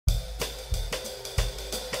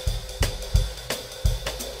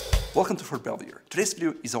Welcome to Fort Belvedere. Today's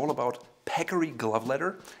video is all about Peccary glove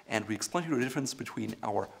leather, and we explain to you the difference between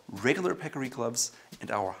our regular Peccary gloves and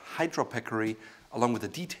our Hydro Peccary, along with the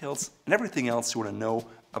details and everything else you want to know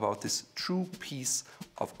about this true piece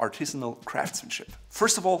of artisanal craftsmanship.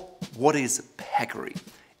 First of all, what is Peccary?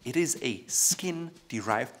 It is a skin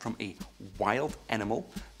derived from a wild animal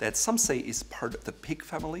that some say is part of the pig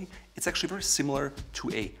family. It's actually very similar to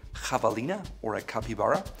a javelina or a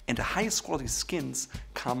capybara, and the highest quality skins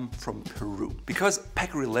come from Peru. Because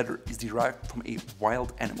Peccary leather is derived from a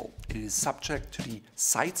wild animal, it is subject to the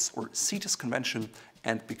CITES or CITES convention,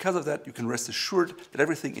 and because of that you can rest assured that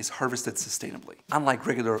everything is harvested sustainably. Unlike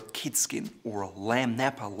regular kid skin or lamb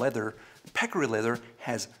nappa leather, Peccary leather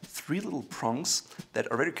has three little prongs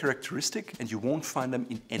that are very characteristic, and you won't find them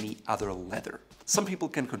in any other leather. Some people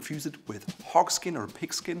can confuse it with hog skin or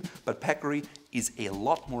pig skin, but Peccary is a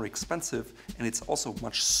lot more expensive, and it's also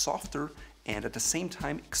much softer and at the same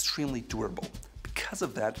time extremely durable. Because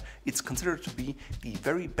of that, it's considered to be the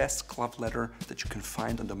very best glove leather that you can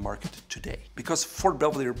find on the market today. Because Fort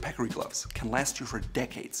Belvedere Peccary gloves can last you for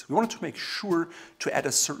decades, we wanted to make sure to add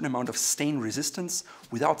a certain amount of stain resistance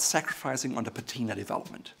without sacrificing on the patina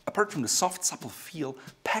development. Apart from the soft, supple feel,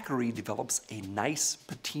 Peccary develops a nice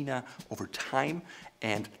patina over time,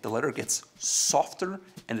 and the leather gets softer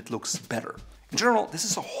and it looks better. In general, this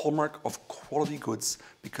is a hallmark of quality goods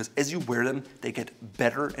because as you wear them, they get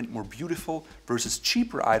better and more beautiful versus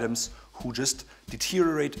cheaper items who just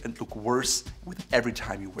deteriorate and look worse with every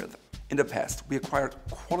time you wear them. In the past, we acquired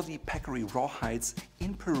quality Peccary rawhides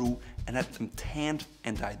in Peru and had them tanned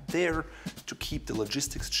and dyed there to keep the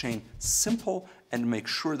logistics chain simple and make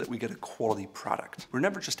sure that we get a quality product. We're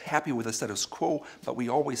never just happy with the status quo, but we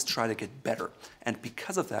always try to get better. And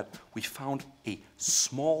because of that, we found a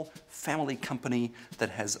small family company that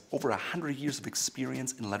has over 100 years of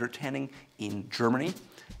experience in leather tanning in Germany.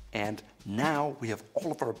 And now we have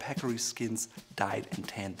all of our Peccary skins dyed and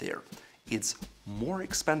tanned there. It's more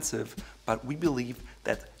expensive, but we believe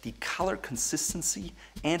that the color consistency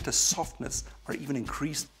and the softness are even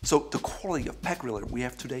increased. So the quality of Peccary leather we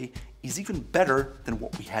have today is even better than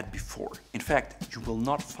what we had before. In fact, you will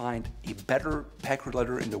not find a better Peccary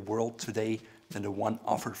leather in the world today than the one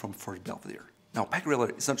offered from Fort Belvedere. Now, Peccary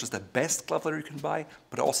leather is not just the best glove leather you can buy,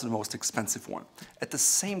 but also the most expensive one. At the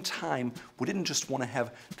same time, we didn't just want to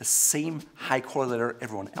have the same high quality leather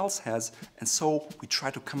everyone else has, and so we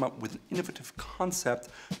tried to come up with an innovative concept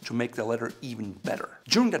to make the leather even better.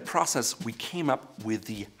 During that process, we came up with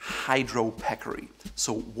the Hydro Peccary.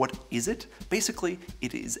 So what is it? Basically,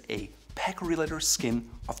 it is a Peccary leather skin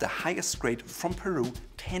of the highest grade from Peru,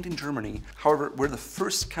 tanned in Germany. However, we're the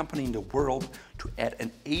first company in the world to add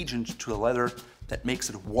an agent to the leather that makes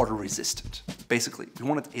it water resistant. Basically, we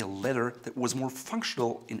wanted a leather that was more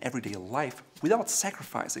functional in everyday life without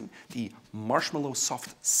sacrificing the marshmallow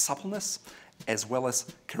soft suppleness as well as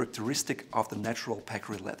characteristic of the natural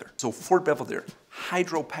Peccary leather. So Fort Belvedere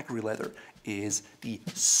Hydro Peccary leather is the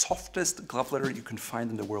softest glove leather you can find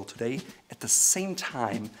in the world today. At the same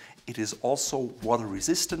time, it is also water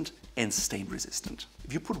resistant and stain resistant.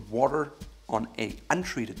 If you put water on an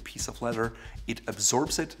untreated piece of leather, it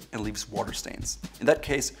absorbs it and leaves water stains. In that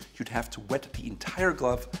case, you'd have to wet the entire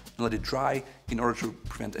glove and let it dry in order to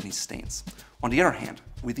prevent any stains. On the other hand,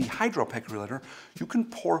 with the Hydro Peccary leather, you can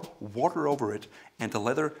pour water over it and the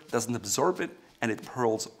leather doesn't absorb it and it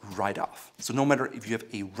pearls right off. So no matter if you have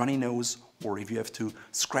a runny nose or if you have to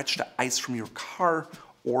scratch the ice from your car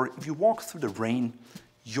or if you walk through the rain,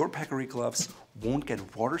 your Peccary gloves won't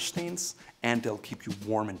get water stains and they'll keep you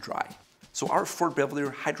warm and dry. So are Fort Belvedere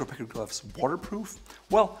Hydro Peccary gloves waterproof?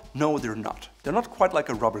 Well, no, they're not. They're not quite like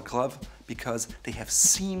a rubber glove because they have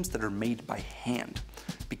seams that are made by hand.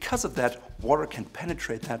 Because of that, water can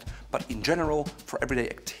penetrate that, but in general, for everyday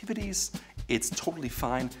activities, it's totally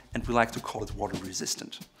fine, and we like to call it water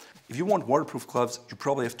resistant. If you want waterproof gloves, you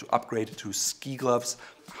probably have to upgrade to ski gloves.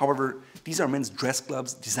 However, these are men's dress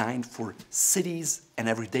gloves designed for cities and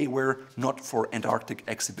everyday wear, not for Antarctic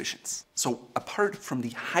exhibitions. So apart from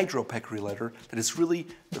the Hydro Peccary leather, that is really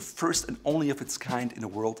the first and only of its kind in the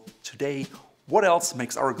world today, what else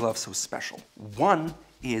makes our gloves so special? One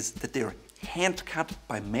is that they're hand cut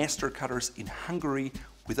by master cutters in Hungary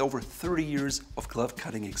with over 30 years of glove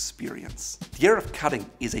cutting experience. The art of cutting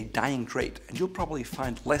is a dying trade, and you'll probably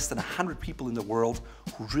find less than 100 people in the world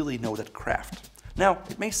who really know that craft. Now,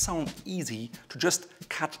 it may sound easy to just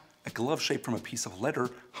cut a glove shape from a piece of leather.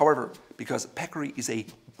 However, because Peccary is a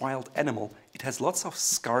wild animal, it has lots of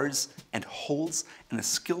scars and holes, and a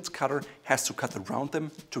skilled cutter has to cut around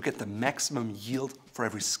them to get the maximum yield for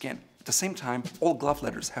every skin. At the same time, all glove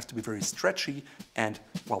leathers have to be very stretchy, and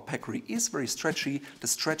while Peccary is very stretchy, the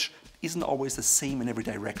stretch isn't always the same in every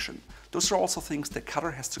direction. Those are also things the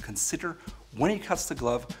cutter has to consider when he cuts the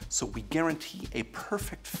glove, so we guarantee a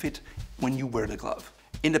perfect fit when you wear the glove.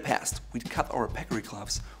 In the past, we'd cut our Peccary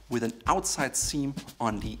gloves with an outside seam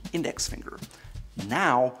on the index finger.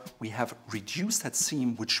 Now we have reduced that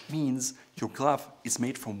seam, which means your glove is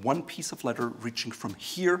made from one piece of leather reaching from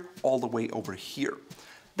here all the way over here.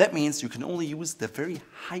 That means you can only use the very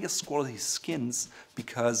highest quality skins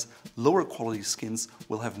because lower quality skins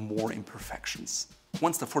will have more imperfections.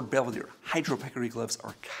 Once the Fort Belvedere Hydro Peccary gloves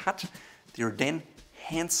are cut, they are then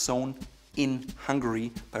hand sewn in Hungary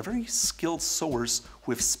by very skilled sewers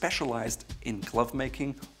who have specialized in glove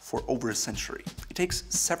making for over a century. It takes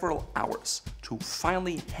several hours to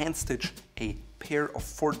finally hand stitch a pair of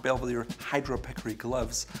Fort Belvedere Hydro Peccary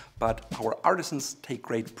gloves, but our artisans take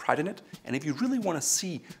great pride in it, and if you really want to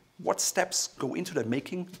see what steps go into the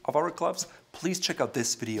making of our gloves, please check out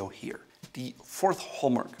this video here. The fourth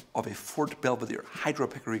hallmark of a Fort Belvedere Hydro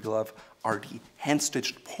Peccary glove are the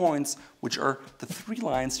hand-stitched points, which are the 3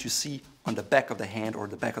 lines you see on the back of the hand or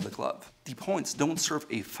the back of the glove. The points don't serve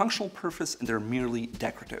a functional purpose and they're merely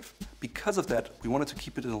decorative. Because of that, we wanted to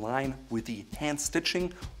keep it in line with the hand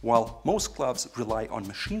stitching. While most gloves rely on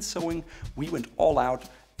machine sewing, we went all out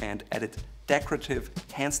and added decorative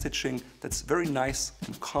hand stitching that's very nice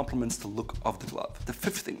and complements the look of the glove. The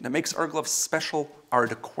fifth thing that makes our gloves special are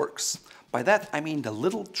the quirks. By that I mean the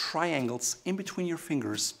little triangles in between your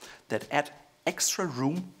fingers that add extra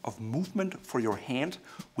room of movement for your hand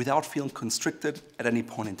without feeling constricted at any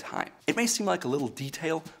point in time. It may seem like a little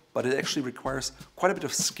detail, but it actually requires quite a bit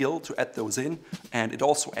of skill to add those in, and it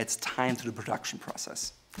also adds time to the production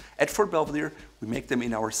process. At Fort Belvedere, we make them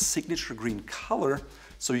in our signature green color,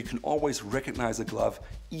 so you can always recognize a glove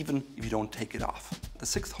even if you don't take it off. The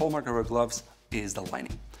sixth hallmark of our gloves is the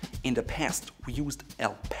lining. In the past, we used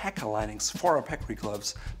alpaca linings for our Peccary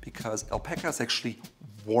gloves because alpaca is actually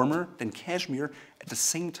warmer than cashmere. At the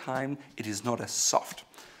same time, it is not as soft.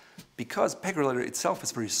 Because Peccary leather itself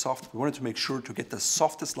is very soft, we wanted to make sure to get the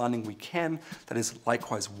softest lining we can that is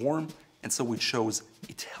likewise warm, and so we chose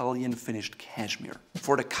Italian finished cashmere.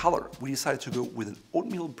 For the color, we decided to go with an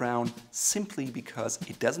oatmeal brown simply because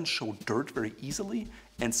it doesn't show dirt very easily,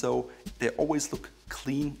 and so they always look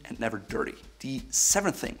clean and never dirty. The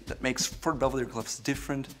seventh thing that makes Fort Belvedere gloves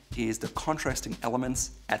different is the contrasting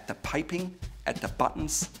elements at the piping, at the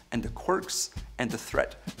buttons, and the quirks, and the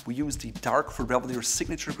thread. We use the dark Fort Belvedere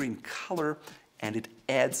signature green color, and it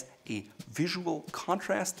adds a visual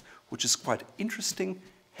contrast, which is quite interesting,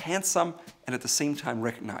 handsome, and at the same time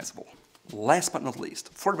recognizable. Last but not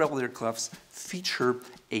least, Fort Belvedere gloves feature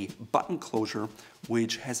a button closure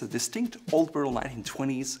which has a distinct old world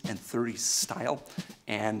 1920s and 30s style,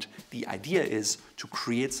 and the idea is to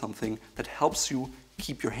create something that helps you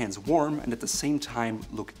keep your hands warm and at the same time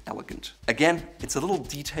look elegant. Again, it's a little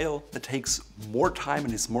detail that takes more time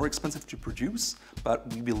and is more expensive to produce, but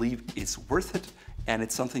we believe it's worth it, and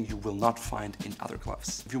it's something you will not find in other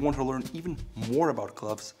gloves. If you want to learn even more about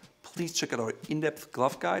gloves, please check out our in-depth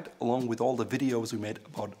glove guide along with all the videos we made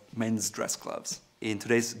about men's dress gloves. In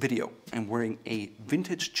today's video, I'm wearing a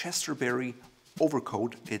vintage Chesterberry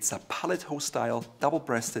overcoat. It's a paletot style,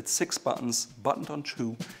 double-breasted, 6 buttons, buttoned on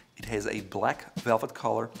 2. It has a black velvet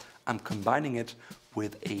collar. I'm combining it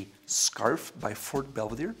with a scarf by Fort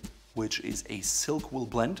Belvedere, which is a silk wool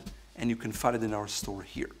blend, and you can find it in our store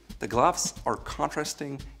here. The gloves are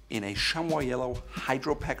contrasting in a chamois yellow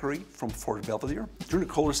Hydro Peccary from Fort Belvedere. During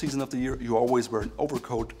the colder season of the year, you always wear an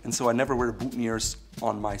overcoat, and so I never wear boutonnieres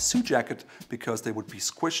on my suit jacket because they would be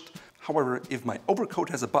squished. However, if my overcoat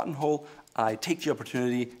has a buttonhole, I take the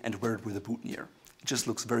opportunity and wear it with a boutonniere. It just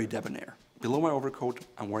looks very debonair. Below my overcoat,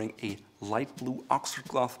 I'm wearing a light blue Oxford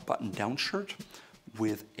cloth button-down shirt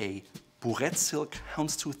with a bourrette silk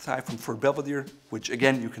houndstooth tie from Fort Belvedere, which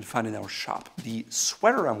again you can find in our shop. The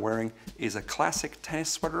sweater I'm wearing is a classic tennis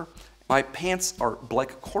sweater. My pants are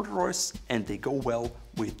black corduroys and they go well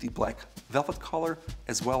with the black velvet collar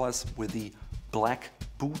as well as with the black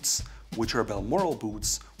boots, which are Balmoral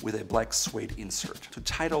boots with a black suede insert. To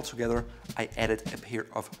tie it all together, I added a pair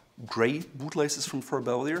of gray bootlaces from Fort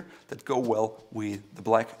Belvedere that go well with the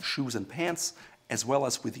black shoes and pants as well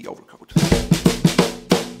as with the overcoat.